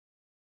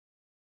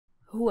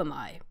Who am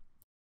I?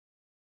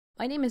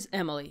 My name is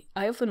Emily.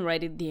 I often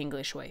write it the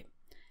English way.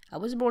 I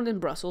was born in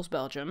Brussels,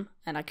 Belgium,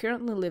 and I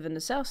currently live in the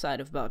south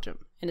side of Belgium,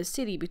 in a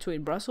city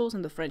between Brussels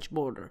and the French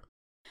border.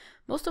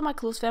 Most of my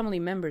close family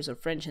members are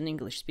French and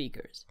English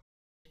speakers.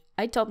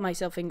 I taught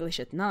myself English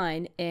at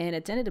 9 and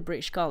attended a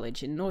British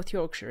college in North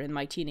Yorkshire in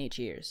my teenage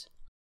years.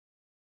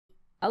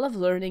 I love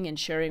learning and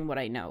sharing what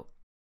I know.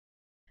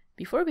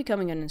 Before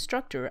becoming an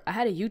instructor, I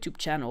had a YouTube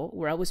channel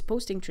where I was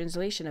posting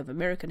translation of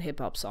American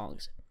hip-hop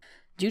songs.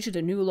 Due to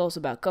the new laws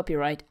about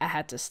copyright, I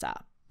had to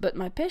stop. But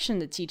my passion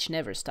to teach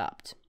never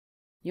stopped.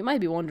 You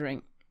might be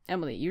wondering,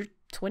 Emily, you're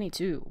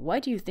 22. Why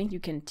do you think you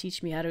can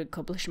teach me how to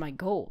accomplish my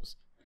goals?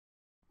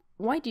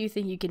 Why do you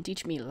think you can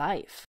teach me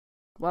life?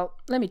 Well,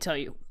 let me tell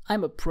you,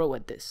 I'm a pro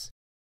at this.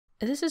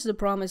 This is the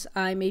promise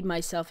I made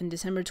myself in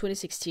December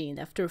 2016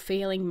 after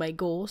failing my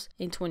goals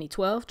in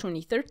 2012,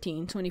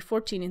 2013,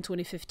 2014, and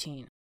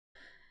 2015.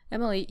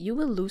 Emily, you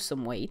will lose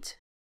some weight,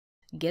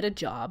 get a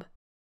job,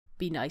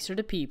 be nicer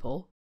to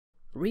people,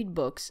 read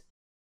books,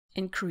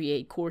 and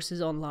create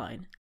courses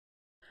online.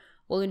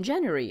 Well, in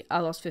January, I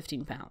lost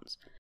 15 pounds.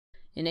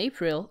 In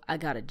April, I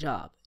got a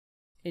job.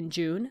 In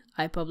June,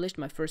 I published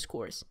my first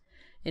course.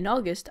 In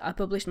August, I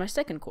published my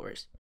second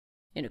course.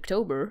 In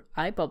October,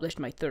 I published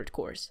my third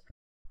course.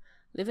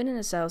 Living in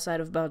the south side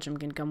of Belgium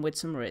can come with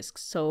some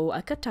risks, so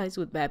I cut ties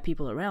with bad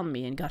people around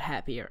me and got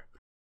happier.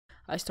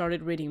 I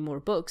started reading more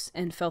books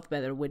and felt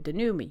better with the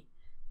new me,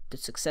 the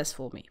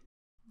successful me.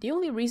 The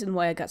only reason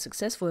why I got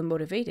successful and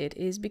motivated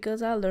is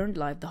because I learned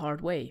life the hard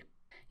way.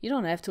 You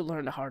don't have to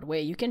learn the hard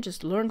way, you can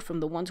just learn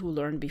from the ones who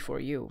learned before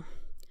you.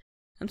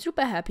 I'm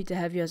super happy to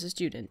have you as a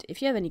student.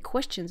 If you have any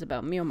questions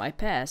about me or my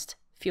past,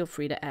 feel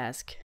free to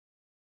ask.